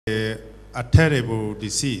a terrible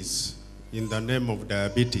disease in the name of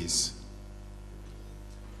diabetes.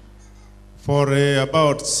 For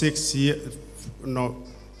about 6 years, no,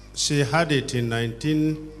 she had it in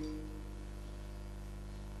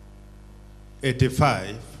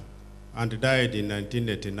 1985 and died in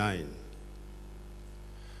 1989.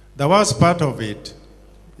 The worst part of it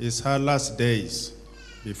is her last days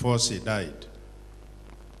before she died.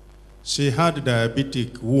 She had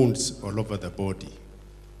diabetic wounds all over the body.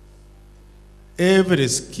 Every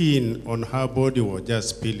skin on her body was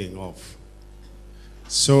just peeling off.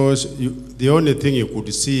 So the only thing you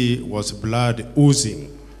could see was blood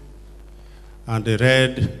oozing and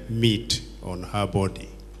red meat on her body.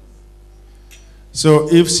 So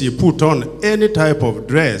if she put on any type of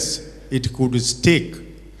dress, it could stick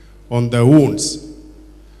on the wounds.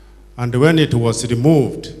 And when it was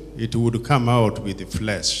removed, it would come out with the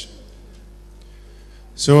flesh.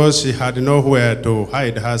 So she had nowhere to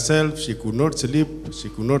hide herself. She could not sleep. She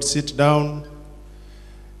could not sit down.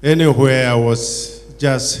 Anywhere was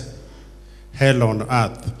just hell on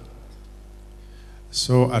earth.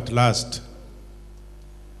 So at last,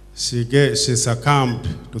 she succumbed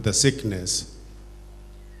to the sickness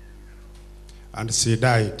and she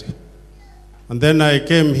died. And then I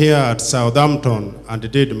came here at Southampton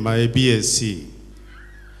and did my BSc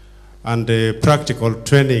and practical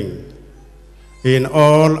training in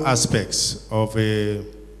all aspects of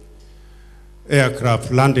aircraft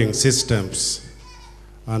landing systems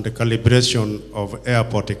and the calibration of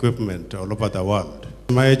airport equipment all over the world.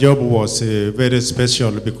 My job was very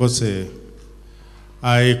special because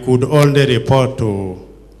I could only report to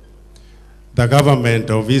the government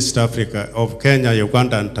of East Africa, of Kenya,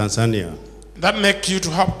 Uganda, and Tanzania. That make you to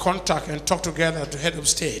have contact and talk together to head of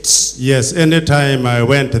states? Yes, anytime I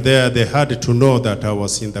went there, they had to know that I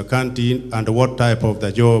was in the country and what type of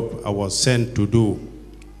the job I was sent to do.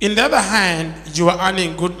 In the other hand, you were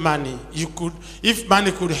earning good money. You could, if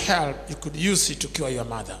money could help, you could use it to cure your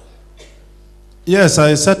mother. Yes,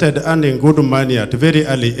 I started earning good money at a very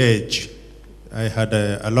early age. I had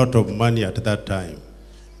a lot of money at that time.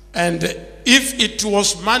 And if it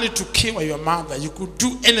was money to cure your mother, you could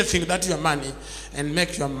do anything with your money and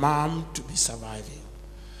make your mom to be surviving.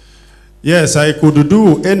 Yes, I could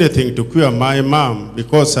do anything to cure my mom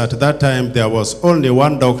because at that time there was only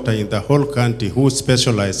one doctor in the whole country who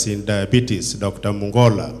specialized in diabetes, Dr.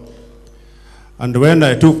 Mungola. And when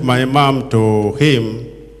I took my mom to him,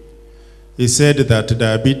 he said that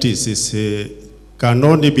diabetes can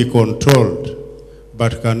only be controlled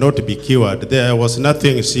but cannot be cured. There was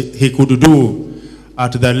nothing he could do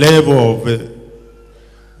at the level of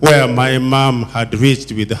where my mom had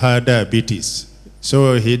reached with her diabetes.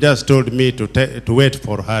 So he just told me to wait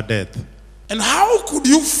for her death. And how could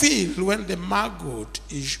you feel when the maggot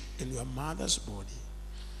is in your mother's body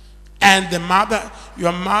and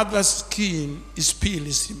your mother's skin is peeled,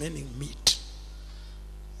 is remaining meat?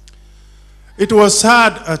 It was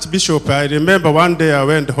sad, Archbishop. I remember one day I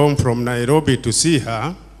went home from Nairobi to see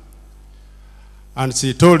her, and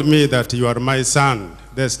she told me that you are my son.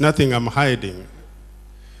 There's nothing I'm hiding.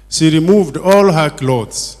 She removed all her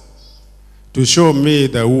clothes to show me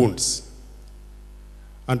the wounds,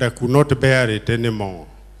 and I could not bear it anymore.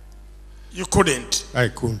 You couldn't? I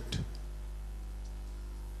couldn't.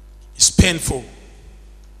 It's painful.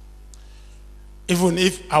 Even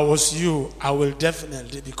if I was you, I will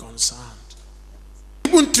definitely be concerned.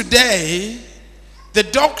 Even today, the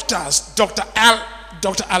doctors, Dr.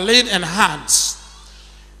 Alain and Hans,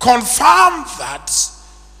 confirmed that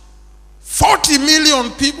 40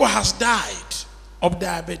 million people has died of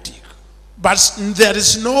diabetes, but there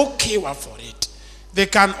is no cure for it. They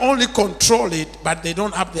can only control it, but they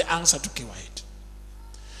don't have the answer to cure it.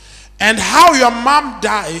 And how your mom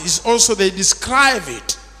died is also, they describe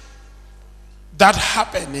it, that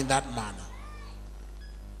happened in that manner.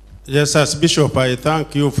 Yes, as Bishop, I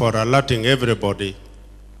thank you for alerting everybody,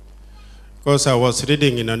 because I was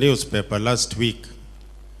reading in a newspaper last week,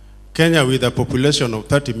 Kenya with a population of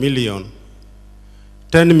 30 million,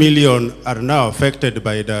 10 million are now affected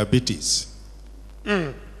by diabetes.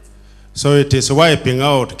 So it is wiping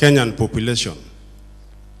out Kenyan population.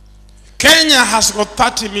 Kenya has got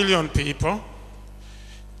 30 million people.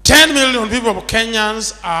 10 million people of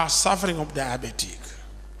Kenyans are suffering of diabetes.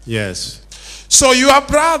 Yes. So your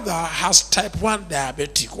brother has type 1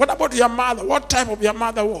 diabetic. What about your mother? What type of your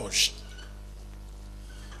mother was?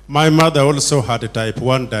 My mother also had type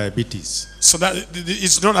 1 diabetes. So that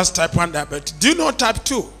it's known as type 1 diabetes. Do you know type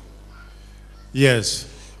 2? Yes.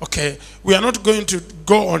 Okay, we are not going to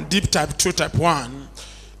go on deep type 2, type 1.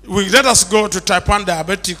 Let us go to type 1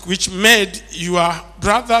 diabetic, which made your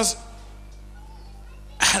brothers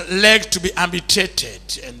leg to be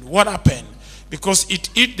amputated. And what happened? Because it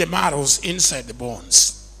ate the marrows inside the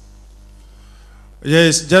bones.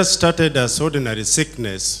 Yes, just started as ordinary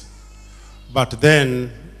sickness, but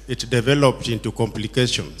then it developed into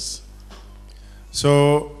complications.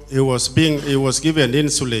 So he was given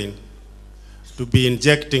insulin to be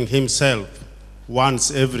injecting himself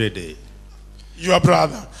once every day. Your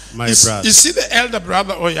brother. My brother. Is he the elder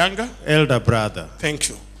brother or younger? Elder brother. Thank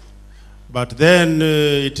you. But then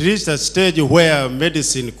it reached a stage where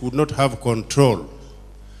medicine could not have control.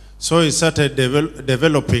 So he started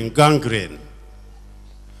developing gangrene.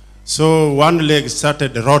 So one leg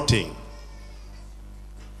started rotting.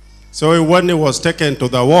 So when he was taken to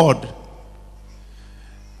the ward,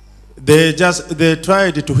 they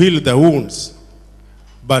tried to heal the wounds,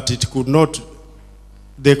 but they could not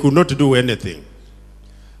do anything.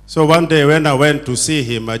 So one day when I went to see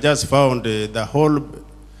him, I just found the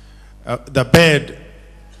bed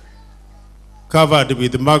covered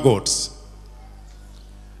with maggots.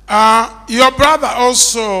 Your brother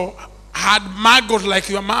also had maggot like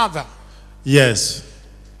your mother. Yes.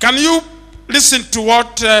 Can you listen to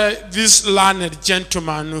what this learned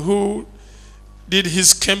gentleman who did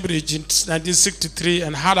his Cambridge in 1963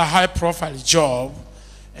 and had a high-profile job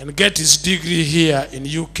and get his degree here in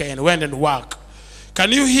UK and went and worked.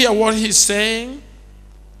 Can you hear what he's saying?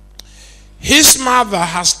 His mother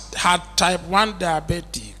had type 1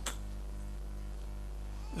 diabetic,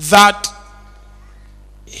 that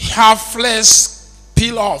her flesh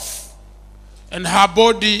peel off and her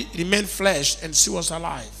body remained flesh and she was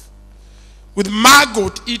alive, with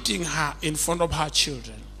maggot eating her in front of her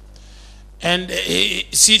children. And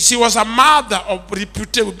she was a mother of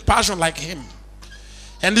reputed passion like him.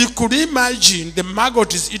 And you could imagine the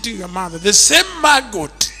maggot is eating your mother. The same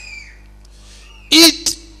maggot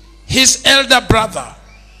eat his elder brother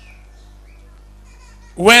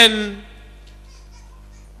when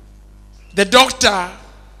the doctor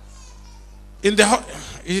in the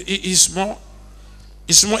is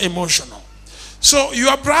more emotional. So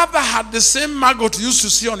your brother had the same maggot you used to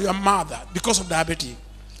see on your mother because of diabetes.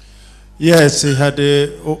 Yes, he had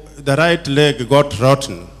the right leg got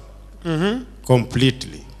rotten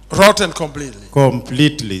completely. Rotten completely.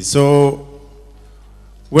 Completely. So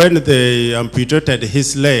when they amputated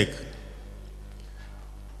his leg,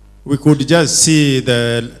 we could just see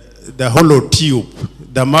the hollow tube.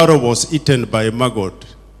 The marrow was eaten by maggot.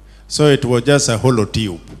 So it was just a hollow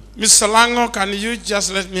tube. Mr. Lango, can you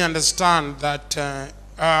just let me understand that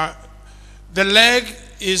the leg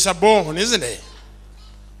is a bone, isn't it?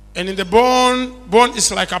 And in the bone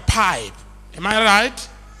is like a pipe. Am I right?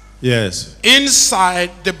 Yes.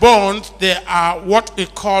 Inside the bone, there are what we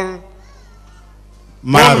call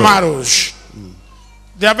Marrow. bone marrows.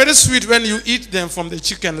 They are very sweet when you eat them from the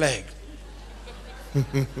chicken leg.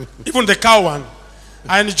 Even the cow one.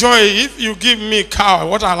 I enjoy, if you give me cow,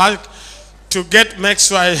 what I like to make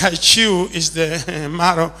sure I chew is the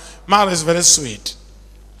marrow. Marrow is very sweet.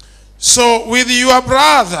 So with your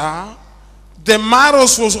brother, the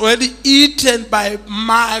marrows was already eaten by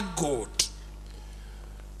maggot.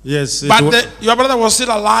 Yes. But your brother was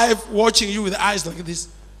still alive, watching you with eyes like this.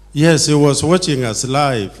 Yes, he was watching us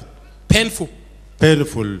live. Painful.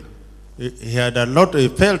 Painful. He had he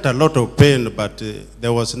felt a lot of pain, but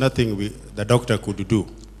there was nothing the doctor could do.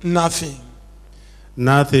 Nothing.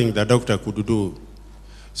 Nothing the doctor could do.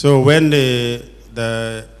 So when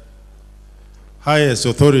the highest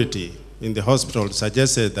authority in the hospital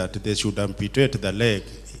suggested that they should amputate the leg,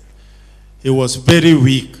 he was very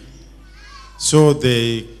weak. So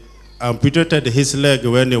they amputated his leg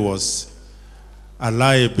when he was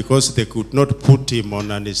alive because they could not put him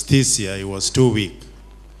on anesthesia. He was too weak.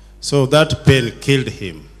 So that pain killed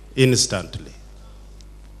him instantly.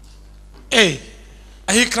 Hey,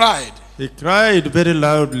 he cried. He cried very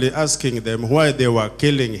loudly, asking them why they were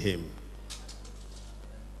killing him.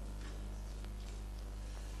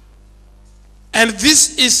 And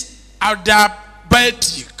this is a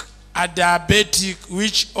diabetic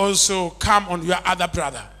which also come on your other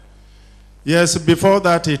brother. Yes, before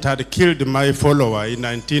that it had killed my follower in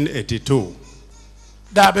 1982.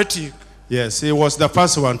 Diabetic. Yes, he was the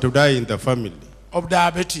first one to die in the family. Of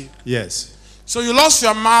diabetic. Yes. So you lost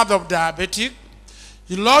your mother of diabetic,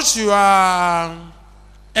 you lost your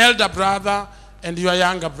elder brother and your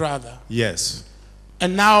younger brother. Yes.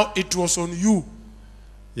 And now it was on you.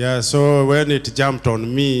 Yeah, so when it jumped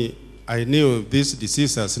on me, I knew this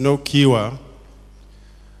disease has no cure.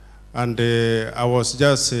 And I was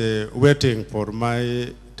just waiting for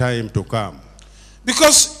my time to come.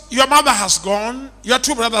 Because your mother has gone, your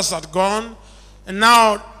two brothers had gone, and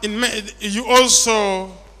now you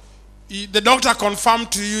the doctor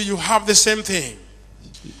confirmed to you you have the same thing.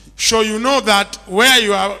 So you know that where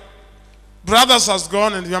your brothers has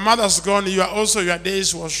gone and your mother has gone, you are also, your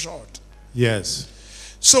days was short. Yes.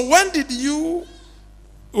 So when did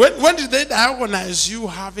they diagnose you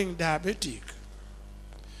having diabetic?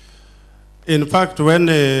 In fact, when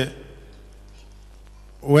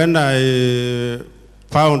I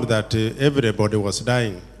found that everybody was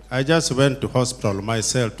dying, I just went to hospital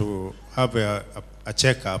myself to have a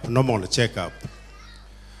checkup, normal checkup.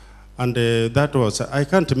 And that was, I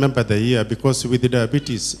can't remember the year, because with the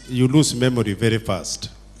diabetes, you lose memory very fast.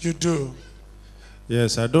 You do?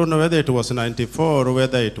 Yes, I don't know whether it was 94 or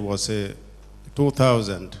whether it was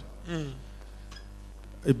 2000.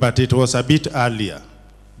 But it was a bit earlier.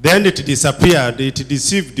 Then it disappeared, it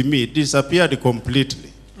deceived me, it disappeared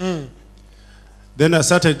completely. Then I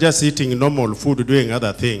started just eating normal food, doing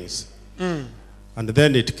other things. And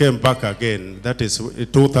then it came back again. That is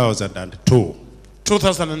 2002.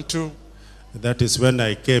 2002. That is when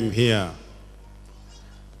I came here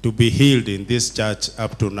to be healed in this church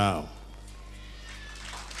up to now.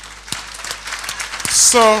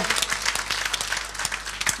 So,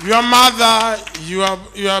 your mother, your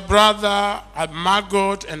brother,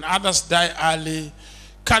 Maggot, and others died early.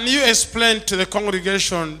 Can you explain to the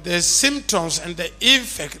congregation the symptoms and the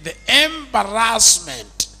effect, the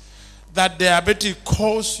embarrassment that diabetes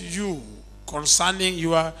caused you concerning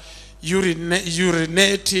your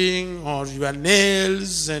urinating or your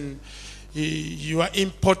nails and your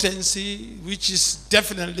impotency, which is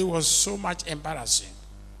definitely was so much embarrassing?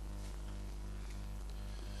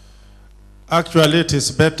 Actually, it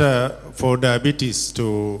is better for diabetes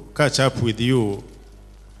to catch up with you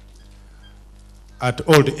at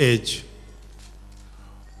old age,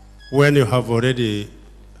 when you have already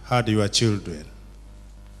had your children.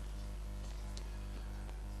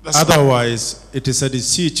 Otherwise, it is a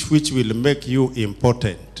disease which will make you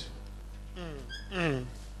impotent.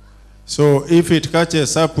 So if it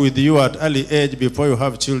catches up with you at early age before you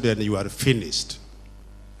have children, you are finished.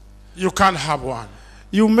 You can't have one.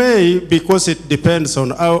 You may, because it depends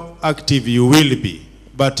on how active you will be,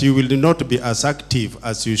 but you will not be as active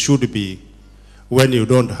as you should be when you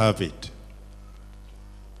don't have it.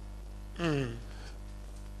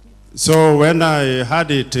 So when I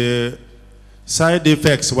had it, side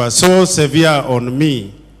effects were so severe on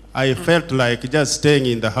me, I felt like just staying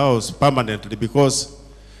in the house permanently, because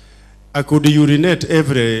I could urinate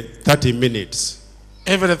every 30 minutes.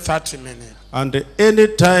 Every 30 minutes. And any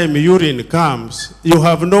time urine comes, you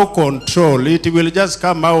have no control. It will just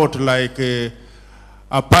come out like a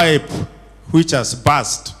pipe which has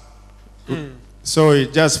burst. So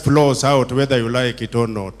it just flows out whether you like it or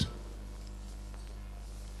not.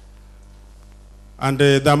 And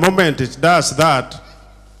the moment it does that,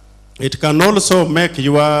 it can also make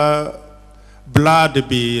your blood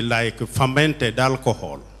be like fermented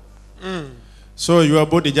alcohol. So your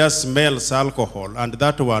body just smells alcohol, and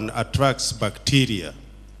that one attracts bacteria.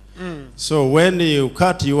 So when you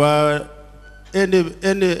cut your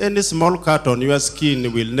any small cut on your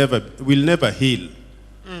skin will never heal.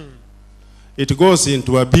 It goes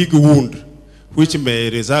into a big wound, which may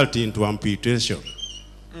result into amputation.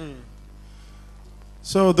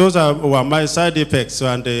 So those were my side effects,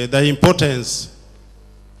 and the impotence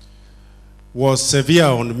was severe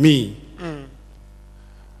on me.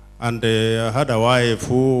 And I had a wife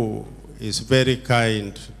who is very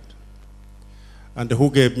kind and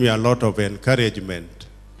who gave me a lot of encouragement.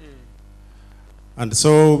 And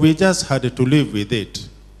so we just had to live with it.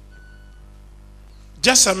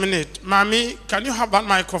 Just a minute. Mommy, can you have that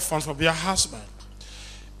microphone for your husband?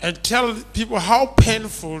 And tell people how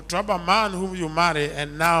painful to have a man whom you marry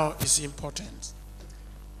and now is important.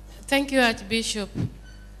 Thank you, Archbishop.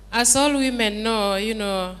 As all women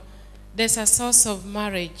know, there's a source of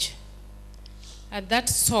marriage, and that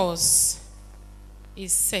source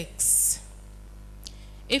is sex.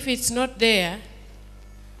 If it's not there,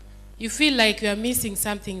 you feel like you are missing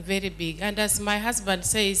something very big. And as my husband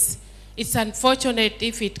says, it's unfortunate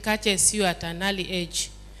if it catches you at an early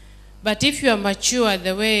age. But if you are mature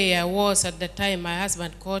the way I was at the time my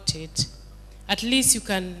husband caught it, at least you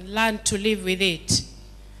can learn to live with it.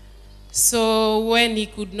 So when he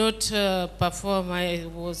could not perform, I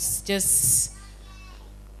was just,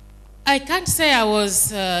 I can't say I was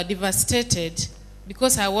devastated,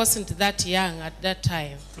 because I wasn't that young at that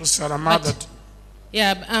time. So a mother.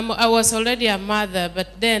 Yeah, I was already a mother,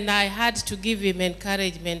 but then I had to give him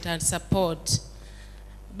encouragement and support.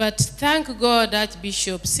 But thank God,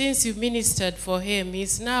 Archbishop, since you ministered for him,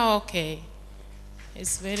 he's now okay.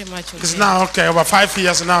 It's very much okay. He's now okay. Over 5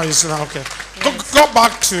 years now, he's now okay. Yes. Go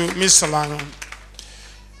back to Mr. Langham.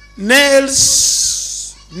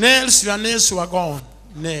 Nails, your nails were gone.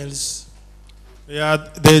 Nails. Yeah,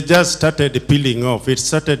 they just started peeling off. It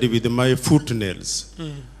started with my foot nails.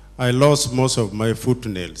 I lost most of my foot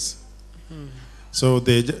nails. So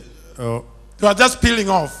they are just peeling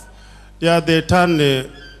off. Yeah, they turn,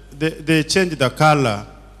 they change the color.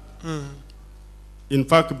 In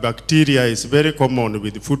fact, bacteria is very common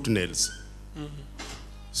with foot nails.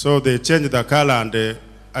 So they change the color, and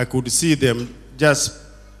I could see them just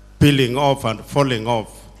peeling off and falling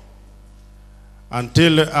off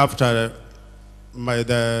until after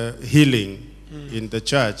the healing in the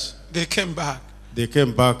church. They came back. They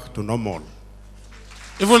came back to normal.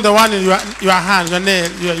 Even the one in your hand, your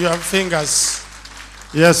nail, your fingers.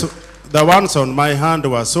 Yes, the ones on my hand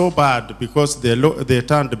were so bad because they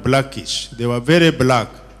turned blackish. They were very black.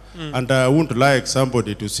 And I wouldn't like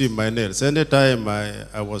somebody to see my nails. Anytime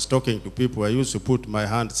I was talking to people, I used to put my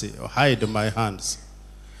hands, hide my hands.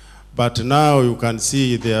 But now you can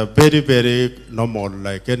see they are very, very normal,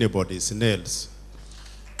 like anybody's nails.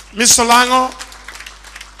 Mr. Lango,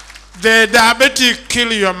 the diabetic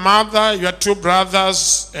killed your mother, your two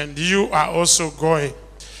brothers, and you are also going.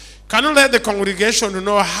 Can you let the congregation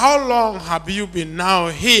know how long have you been now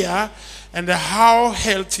here and how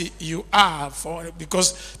healthy you are?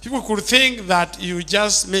 Because people could think that you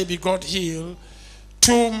just maybe got healed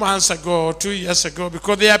 2 months ago, 2 years ago,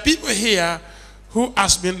 because there are people here who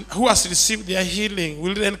has received their healing.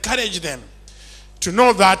 We'll encourage them to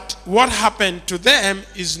know that what happened to them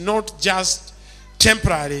is not just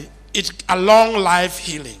temporary, it's a long life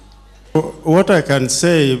healing. What I can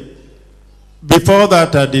say, before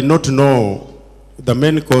that I did not know the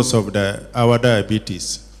main cause of our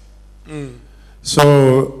diabetes.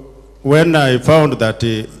 So when I found that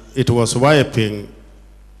it was wiping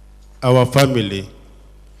our family,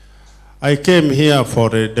 I came here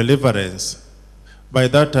for a deliverance. By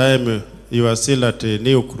that time, you were still at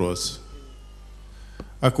New Cross.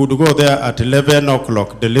 I could go there at 11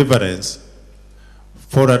 o'clock, deliverance,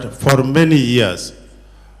 for many years.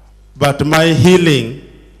 But my healing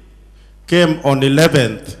came on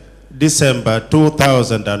 11th December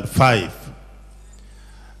 2005.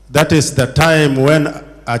 That is the time when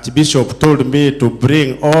Archbishop told me to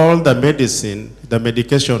bring all the medicine, the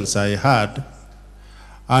medications I had,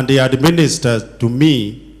 and he administered to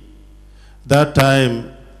me. That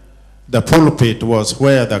time, the pulpit was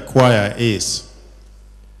where the choir is.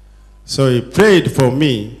 So he prayed for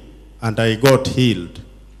me, and I got healed.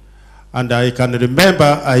 And I can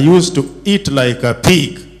remember I used to eat like a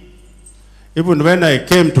pig. Even when I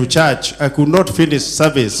came to church, I could not finish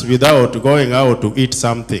service without going out to eat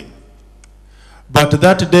something. But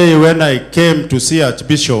that day when I came to see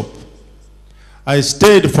Archbishop, I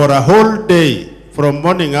stayed for a whole day, from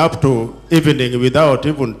morning up to evening, without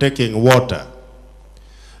even taking water.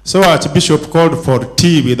 So Archbishop called for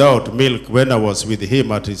tea without milk when I was with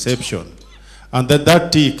him at reception. And then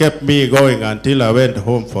that tea kept me going until I went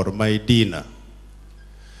home for my dinner.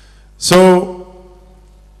 So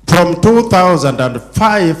from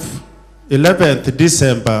 2005, 11th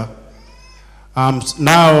December, I'm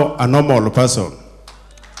now a normal person.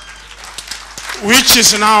 Which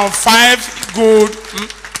is now 5 good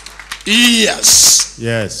years.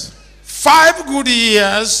 Yes. 5 good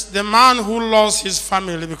years, the man who lost his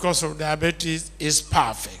family because of diabetes is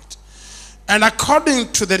perfect. And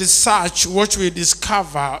according to the research, which we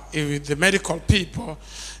discover with the medical people,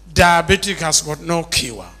 diabetic has got no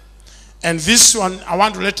cure. And this one, I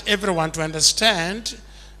want to let everyone to understand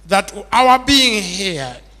that our being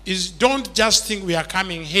here is, don't just think we are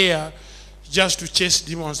coming here just to chase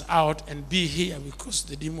demons out and be here because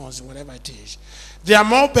the demons, whatever it is. There are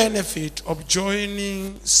more benefit of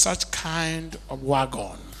joining such kind of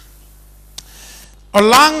wagon.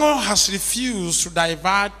 Olango has refused to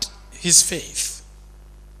divert his faith.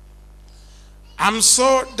 I'm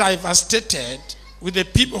so devastated with the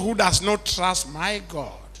people who does not trust my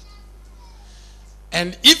God.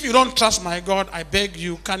 And if you don't trust my God, I beg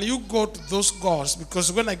you, can you go to those gods, because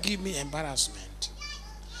you're going to give me embarrassment.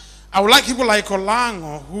 I would like people like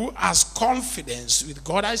Olango who has confidence with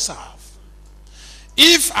God I serve.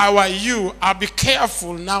 If I were you, I'll be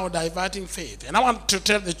careful now diverting faith. And I want to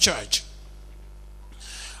tell the church,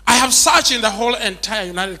 I have searched in the whole entire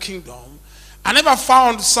United Kingdom. I never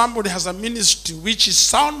found somebody has a ministry which is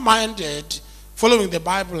sound-minded, following the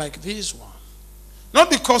Bible like this one. Not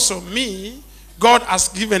because of me. God has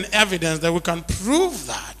given evidence that we can prove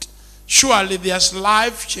that. Surely there's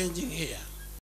life changing here.